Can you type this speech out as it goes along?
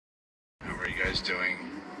How are you guys doing?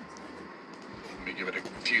 Let me give it a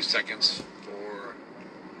few seconds for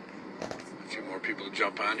a few more people to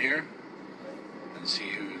jump on here and see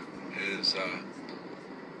who is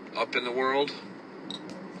up in the world,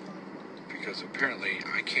 because apparently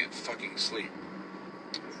I can't fucking sleep.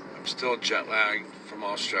 I'm still jet lagged from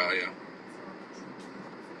Australia,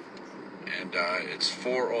 and it's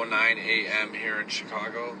 4:09 a.m. here in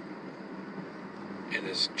Chicago, and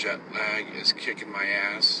this jet lag is kicking my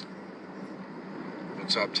ass.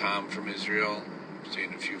 What's up, Tom from Israel?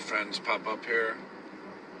 Seeing a few friends pop up here.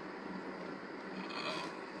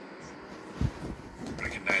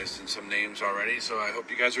 Recognizing some names already, so I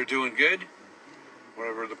hope you guys are doing good.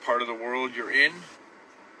 Whatever the part of the world you're in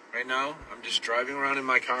right now. I'm just driving around in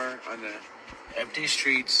my car on the empty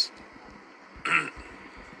streets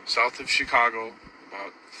south of Chicago,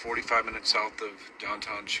 about 45 minutes south of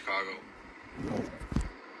downtown Chicago.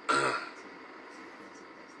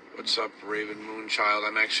 What's up, Raven Moonchild?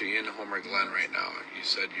 I'm actually in Homer Glen right now. You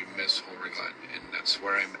said you miss Homer Glen, and that's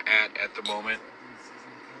where I'm at the moment.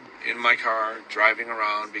 In my car, driving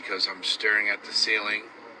around because I'm staring at the ceiling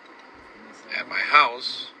at my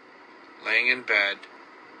house, laying in bed.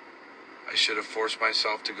 I should have forced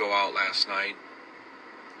myself to go out last night,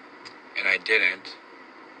 and I didn't.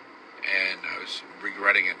 And I was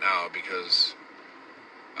regretting it now because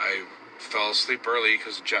I fell asleep early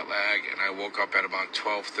because of jet lag, and I woke up at about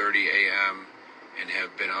 12:30 a.m. and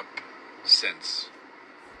have been up since.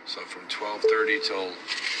 So from 12:30 till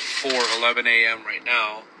 4:11 a.m. right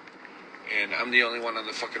now, and I'm the only one on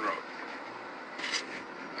the fucking road.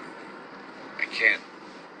 I can't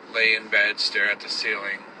lay in bed, stare at the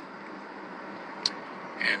ceiling,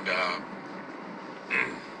 and let me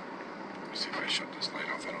see if I shut this light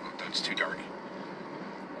off. I don't know if that's too dark.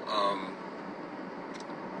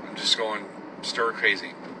 I'm just going stir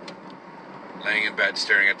crazy, laying in bed,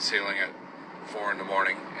 staring at the ceiling at 4 in the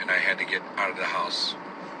morning, and I had to get out of the house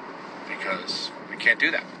because I can't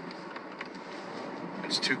do that.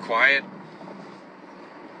 It's too quiet.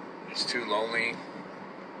 It's too lonely.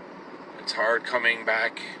 It's hard coming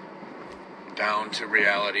back down to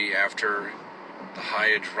reality after the high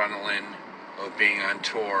adrenaline of being on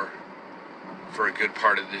tour for a good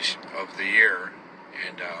part of the year,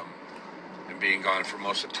 and being gone for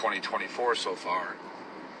most of 2024 so far.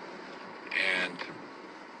 And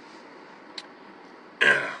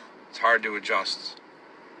it's hard to adjust.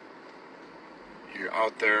 You're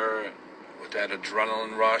out there with that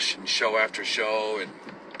adrenaline rush and show after show and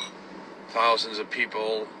thousands of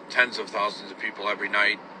people, tens of thousands of people every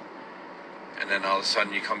night, and then all of a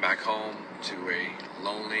sudden you come back home to a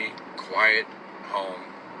lonely, quiet home.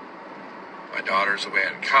 My daughter's away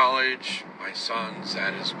at college, my son's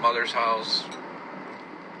at his mother's house,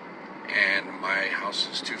 and my house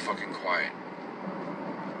is too fucking quiet.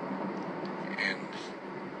 And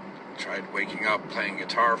tried waking up, playing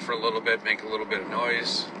guitar for a little bit, make a little bit of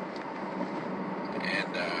noise,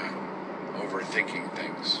 and overthinking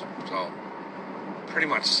things. So, pretty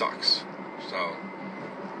much sucks. So,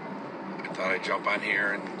 I thought I'd jump on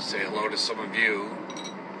here and say hello to some of you.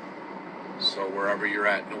 So wherever you're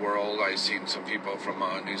at in the world, I've seen some people from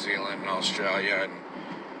New Zealand and Australia and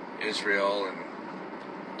Israel and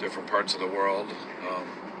different parts of the world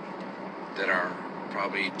that are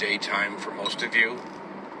probably daytime for most of you.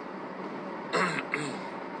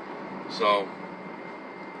 So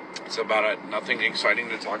it's about it. Nothing exciting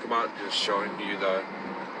to talk about. Just showing you the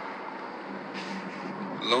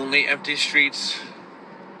lonely, empty streets,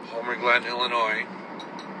 Homer Glen, Illinois.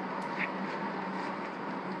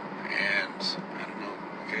 And I don't know.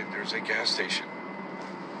 Okay, there's a gas station.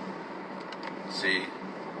 Let's see,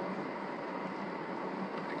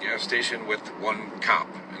 a gas station with one cop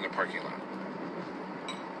in the parking lot,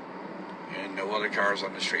 and no other cars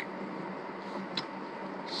on the street.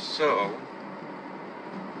 So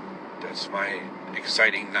that's my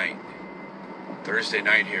exciting night, Thursday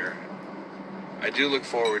night here. I do look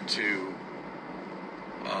forward to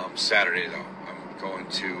Saturday though. I'm going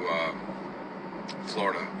to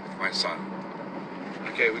Florida. My son.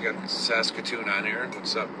 Okay, we got Saskatoon on here.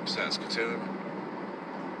 What's up, Saskatoon?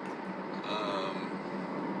 I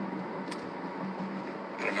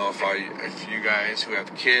don't know if you guys who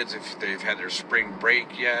have kids, if they've had their spring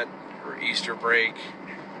break yet, or Easter break.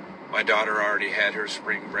 My daughter already had her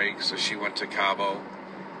spring break, so she went to Cabo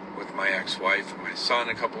with my ex-wife and my son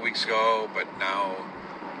a couple weeks ago, but now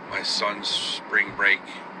my son's spring break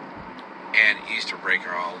and Easter break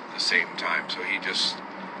are all at the same time, so he just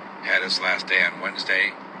had his last day on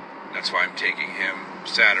Wednesday. That's why I'm taking him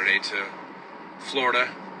Saturday to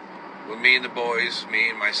Florida with me and the boys, me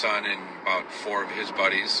and my son and about 4 of his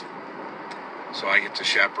buddies. So I get to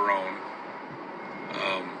chaperone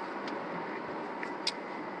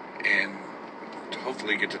and to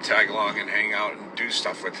hopefully get to tag along and hang out and do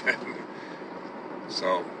stuff with them.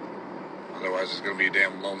 So, otherwise it's going to be a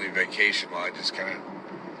damn lonely vacation while I just kind of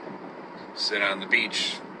sit on the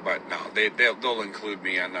beach. But no, they'll include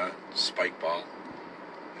me on the spike ball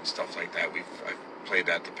and stuff like that. I've played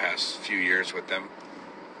that the past few years with them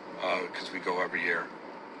because we go every year.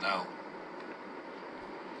 No.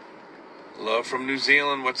 Love from New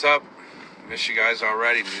Zealand. What's up? Miss you guys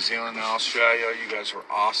already. New Zealand and Australia. You guys were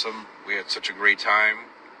awesome. We had such a great time.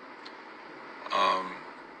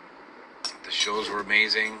 The shows were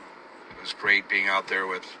amazing. It was great being out there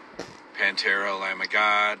with Pantera, Lamb of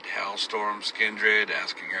God, Hellstorm, Skindred,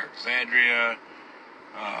 Asking Alexandria.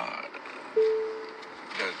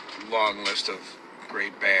 The long list of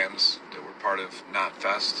great bands that were part of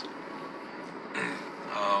Knotfest.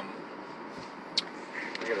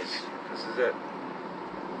 Look at this. This is it.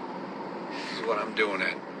 This is what I'm doing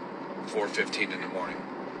at 4:15 in the morning.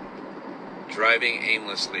 Driving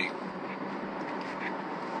aimlessly.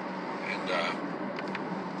 And,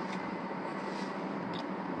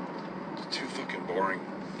 it's too fucking boring.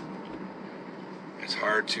 It's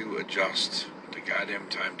hard to adjust the goddamn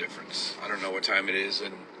time difference. I don't know what time it is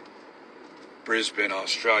in Brisbane,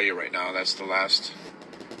 Australia right now. That's the last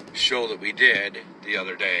show that we did the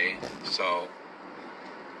other day. So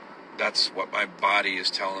that's what my body is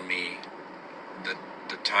telling me,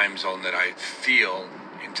 the time zone that I feel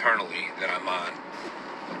internally that I'm on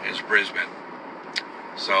is Brisbane.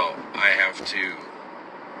 So I have to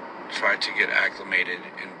try to get acclimated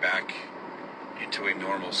and back into a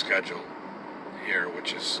normal schedule here,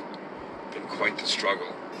 which has been quite the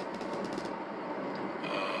struggle.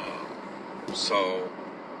 So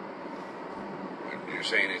you're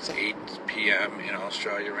saying it's 8 p.m. in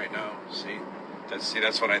Australia right now?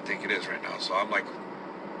 That's what I think it is right now. So I'm like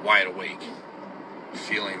wide awake,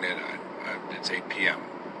 feeling that it's 8 p.m.,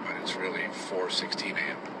 but it's really 4:16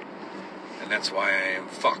 a.m. And that's why I am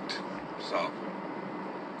fucked. So,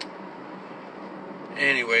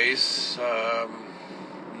 anyways,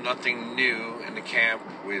 nothing new in the camp.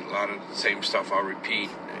 A lot of the same stuff I'll repeat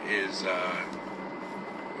is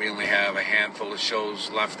we only have a handful of shows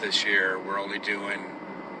left this year. We're only doing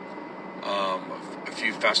a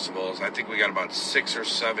few festivals. I think we got about 6 or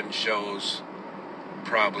 7 shows,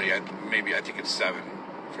 probably. I think it's 7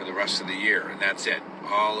 for the rest of the year, and that's it.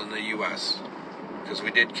 All in the U.S. Because we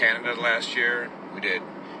did Canada last year, we did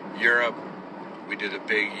Europe, we did a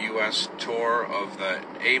big U.S. tour of the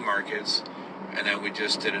A markets, and then we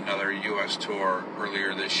just did another U.S. tour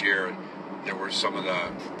earlier this year. There were some of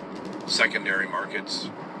the secondary markets,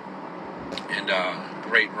 and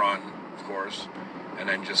great run, of course, and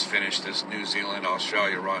then just finished this New Zealand,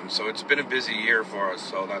 Australia run. So it's been a busy year for us,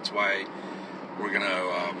 so that's why we're going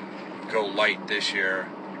to go light this year,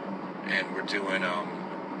 and we're doing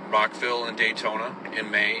Rockville and Daytona in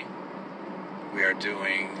May. We are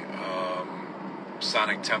doing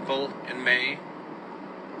Sonic Temple in May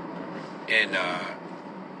in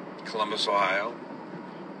Columbus, Ohio,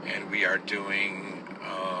 and we are doing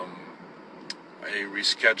a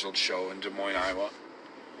rescheduled show in Des Moines, Iowa,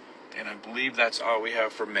 and I believe that's all we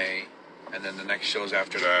have for May, and then the next shows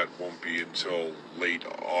after that won't be until late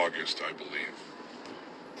August, I believe,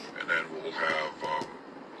 and then we'll have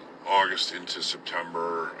August into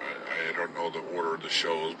September. I don't know the order of the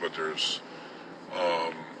shows, but there's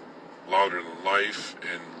Louder Than Life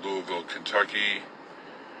in Louisville, Kentucky.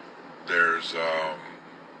 There's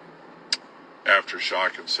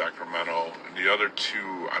Aftershock in Sacramento, and the other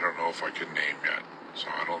 2 I don't know if I can name yet, so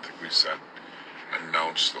I don't think we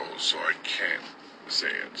announced those, so I can't say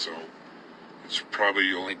it. So it's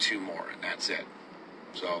probably only 2 more, and that's it.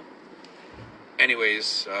 So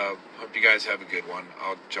anyways, hope you guys have a good one.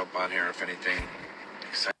 I'll jump on here if anything